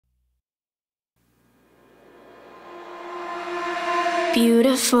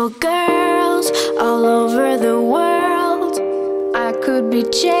Beautiful girls all over the world. I could be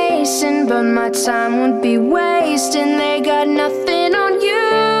chasing, but my time would be wasting. They got nothing on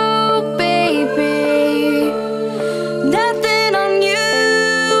you, baby. Nothing on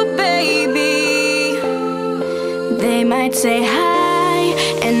you, baby. They might say hi,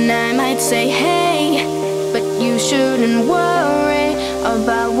 and I might say hey, but you shouldn't worry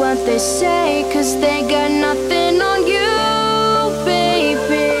about what they say, 'cause they got nothing on you.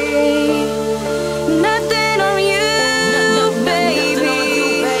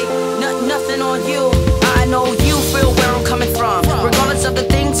 Of the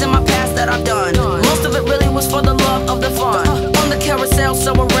things in my past that I've done, most of it really was for the love of the fun. On the carousel,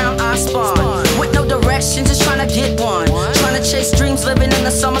 so around I spun, with no direction, just trying to get one, trying to chase dreams, living in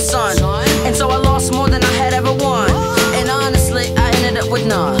the summer sun. And so I lost more than I had ever won, and honestly I ended up with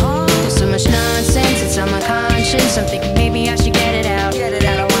none. There's so much nonsense, it's on my conscience. I'm thinking maybe I should get it out.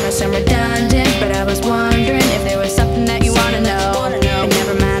 I don't wanna sound redundant, but I was wondering if there was something that you wanna know. But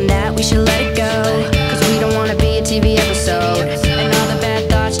never mind that, we should let it go, 'cause we don't wanna be a TV episode.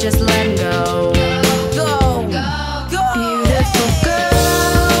 Just let him go. Go, go. Beautiful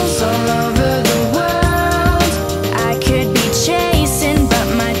girls all over the world. I could be chasing, but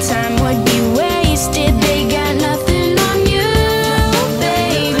my time would be wasted. They got nothing on you,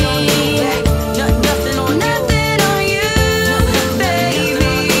 baby. Nothing on you. Nothing on you, baby.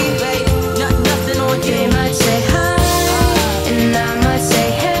 Nothing on you. They might say hi, and I might say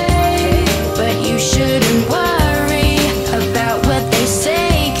hey, but you shouldn't worry about what they say.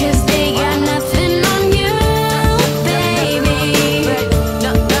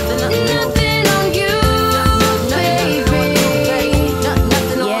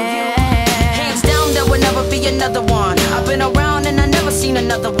 Another one. I've been around and I never seen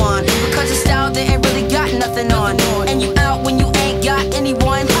another one, because your style they ain't really got nothing on. And you out when you ain't got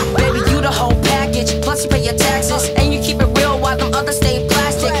anyone. Baby, you the whole package, plus you pay your taxes, and you keep it real while them others stay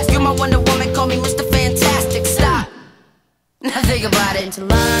plastic. You're my Wonder Woman, call me Mr. Fantastic. Stop. Now think about it. Been to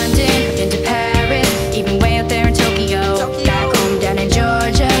London, been to Paris, even way out there in Tokyo. Back home down in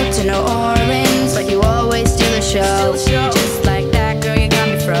Georgia, to New Orleans, but you always steal the show. Just like that, girl, you got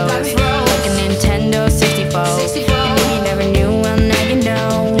me froze. Like a Nintendo 64. You know you never knew, well now you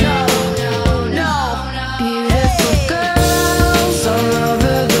know. Beautiful girls all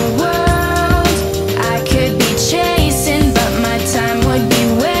over the world. I could be chasing, but my time would be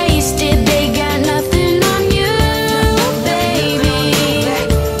wasted. They got nothing on you, baby.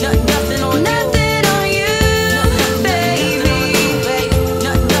 Nothing on you. Nothing on you, baby.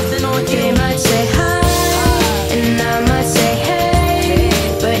 Nothing on you. They might say hi, and I might say hey,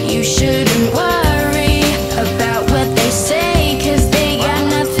 but you shouldn't worry about what they say, 'cause they got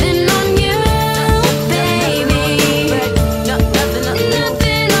nothing on you, baby. Nothing on you.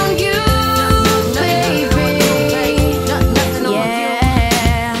 Nothing on you, baby. Nothing on you.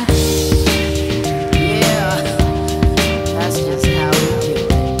 Yeah. Yeah, that's just how we do it.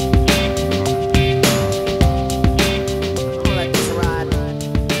 I'll let this ride.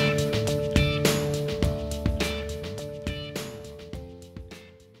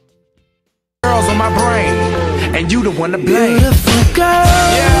 Girls on my brain, and you the one to blame. Beautiful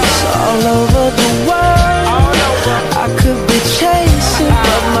girls all over the world. I could be chasing,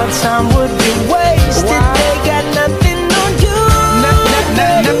 but my time would be wasted. They got nothing on you.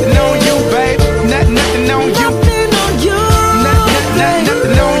 Nothing on you, babe. Nothing on you. Nothing on you.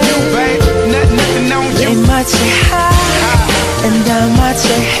 Nothing on you, babe. Nothing on you. They might say hi, and I might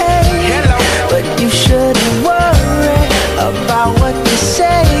say hey, Hello. but you shouldn't worry about what they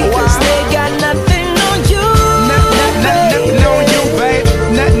say, 'cause they got nothing on you. Nothing on you, babe.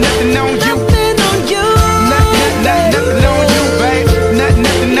 Nothing on you.